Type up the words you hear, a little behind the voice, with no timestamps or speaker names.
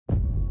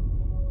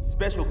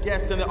Special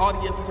guest in the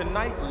audience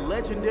tonight,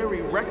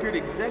 legendary record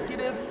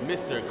executive,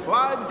 Mr.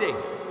 Clive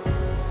Davis.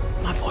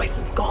 My voice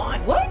is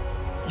gone. What?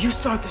 You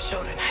start the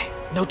show tonight.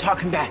 No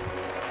talking back.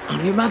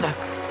 I'm your mother.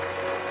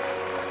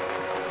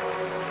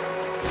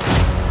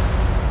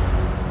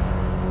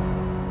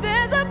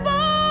 There's a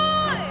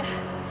boy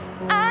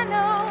I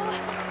know.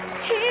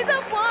 He's the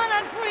one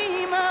I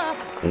dream of.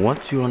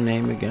 What's your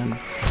name again?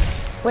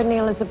 Whitney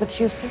Elizabeth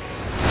Houston.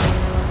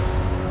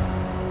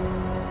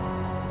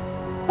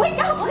 Wake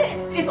up!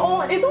 It's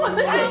on. It's on.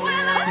 Listen. How will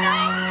I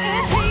know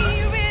if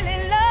he really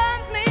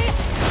loves me?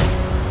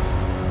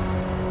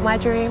 My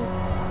dream.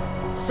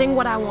 Sing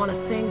what I want to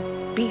sing.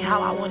 Be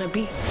how I want to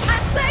be. I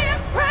say a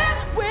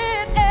prayer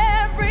with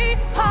every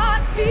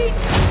heartbeat.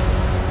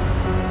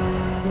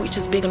 Reach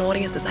as big an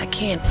audience as I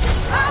can.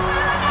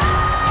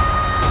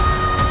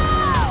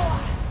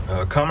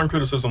 Common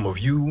criticism of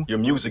you, your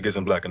music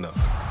isn't black enough.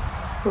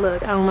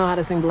 Look, I don't know how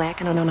to sing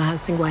black, and I don't know how to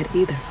sing white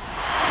either.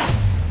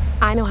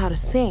 I know how to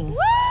sing.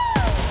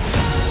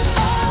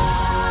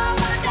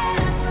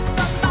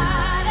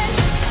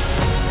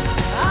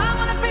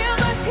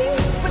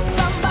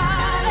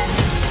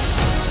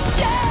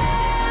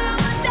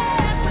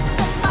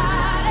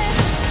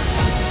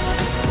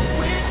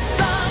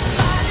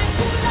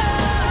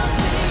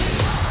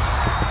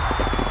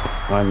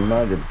 I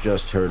might have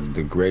just heard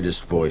the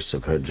greatest voice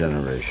of her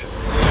generation.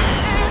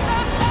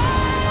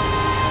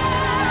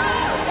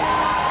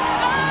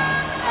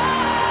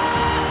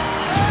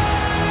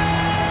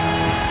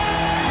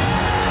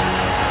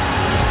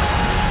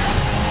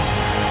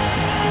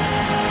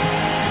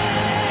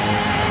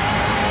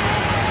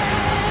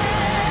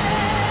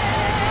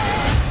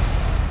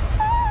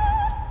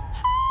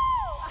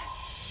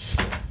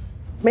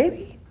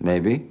 Maybe.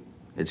 Maybe.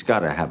 It's got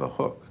to have a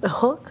hook. A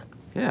hook?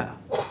 Yeah.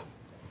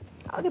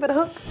 I'll give it a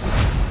hook.